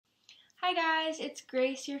Hi guys, it's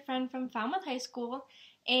Grace, your friend from Falmouth High School,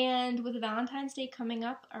 and with Valentine's Day coming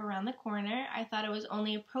up around the corner, I thought it was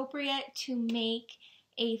only appropriate to make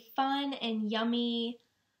a fun and yummy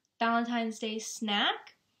Valentine's Day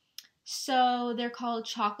snack. So they're called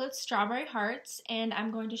chocolate strawberry hearts, and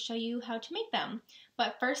I'm going to show you how to make them.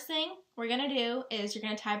 But first thing we're going to do is you're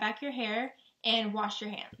going to tie back your hair and wash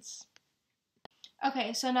your hands.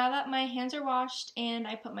 Okay, so now that my hands are washed and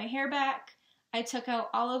I put my hair back, I took out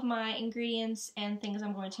all of my ingredients and things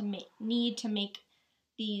I'm going to need to make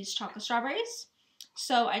these chocolate strawberries.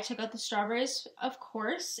 So I took out the strawberries, of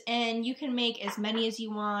course, and you can make as many as you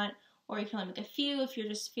want, or you can only make a few if you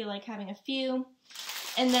just feel like having a few.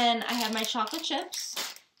 And then I have my chocolate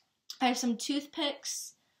chips. I have some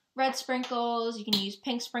toothpicks, red sprinkles. You can use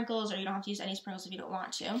pink sprinkles, or you don't have to use any sprinkles if you don't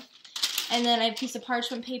want to. And then I have a piece of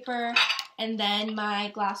parchment paper, and then my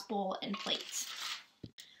glass bowl and plate.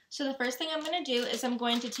 So the first thing I'm going to do is I'm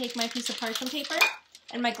going to take my piece of parchment paper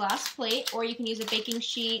and my glass plate, or you can use a baking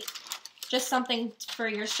sheet, just something for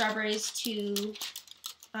your strawberries to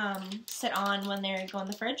sit on when they go in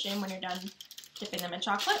the fridge and when you're done dipping them in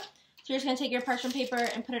chocolate. So you're just going to take your parchment paper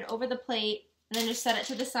and put it over the plate and then just set it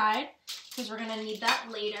to the side because we're going to need that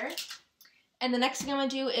later. And the next thing I'm going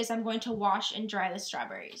to do is I'm going to wash and dry the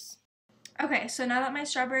strawberries. Okay, so now that my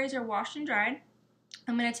strawberries are washed and dried,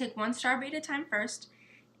 I'm going to take one strawberry at a time first.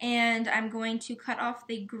 And I'm going to cut off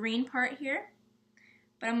the green part here,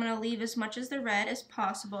 but I'm going to leave as much as the red as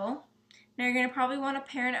possible. Now you're going to probably want a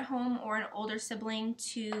parent at home or an older sibling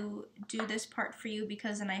to do this part for you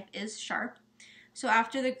because the knife is sharp. So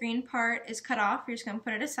after the green part is cut off, you're just going to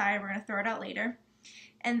put it aside. We're going to throw it out later.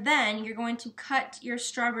 And then you're going to cut your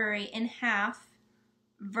strawberry in half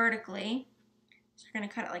vertically. So you're going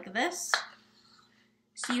to cut it like this.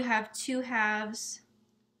 So you have two halves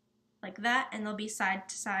like that, and they'll be side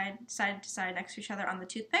to side next to each other on the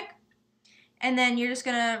toothpick. And then you're just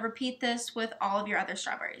gonna repeat this with all of your other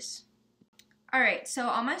strawberries. Alright, so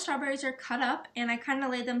all my strawberries are cut up, and I kind of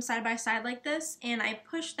laid them side by side like this, and I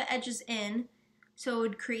pushed the edges in so it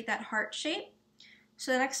would create that heart shape.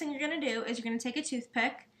 So the next thing you're gonna do is you're gonna take a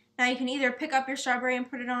toothpick. Now you can either pick up your strawberry and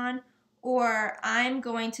put it on, or I'm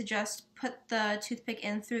going to just put the toothpick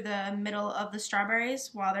in through the middle of the strawberries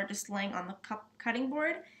while they're just laying on the cutting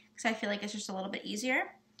board, because I feel like it's just a little bit easier.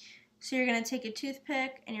 So you're going to take a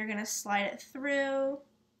toothpick and you're going to slide it through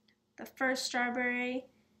the first strawberry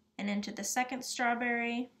and into the second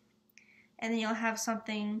strawberry, and then you'll have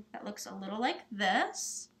something that looks a little like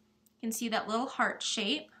this. You can see that little heart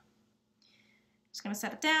shape. Just going to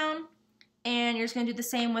set it down, and you're just going to do the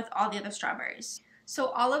same with all the other strawberries. So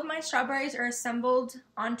all of my strawberries are assembled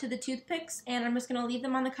onto the toothpicks, and I'm just going to leave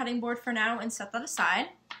them on the cutting board for now and set that aside.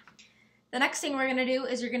 The next thing we're going to do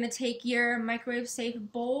is you're going to take your microwave-safe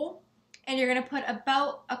bowl and you're going to put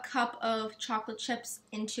about a cup of chocolate chips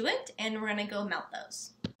into it, and we're going to go melt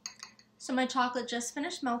those. So my chocolate just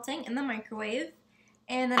finished melting in the microwave,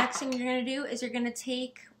 and the next thing you're going to do is you're going to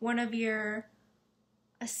take one of your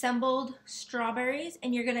assembled strawberries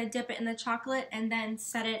and you're going to dip it in the chocolate and then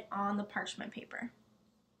set it on the parchment paper.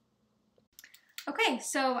 Okay,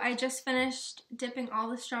 so I just finished dipping all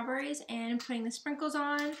the strawberries and putting the sprinkles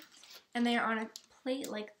on. And they are on a plate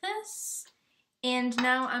like this. And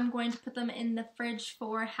now I'm going to put them in the fridge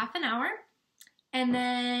for half an hour and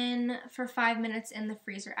then for 5 minutes in the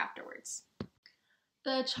freezer afterwards.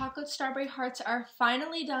 The chocolate strawberry hearts are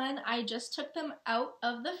finally done. I just took them out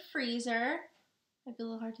of the freezer. Might be a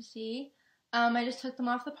little hard to see. I just took them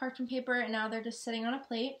off the parchment paper and now they're just sitting on a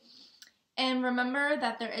plate. And remember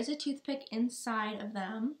that there is a toothpick inside of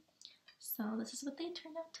them. So this is what they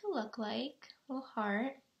turned out to look like. A little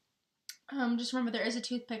heart. Just remember there is a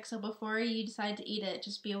toothpick, so before you decide to eat it,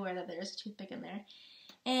 just be aware that there is a toothpick in there.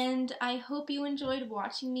 And I hope you enjoyed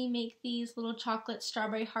watching me make these little chocolate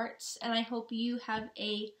strawberry hearts, and I hope you have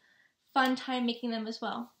a fun time making them as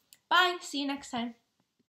well. Bye! See you next time.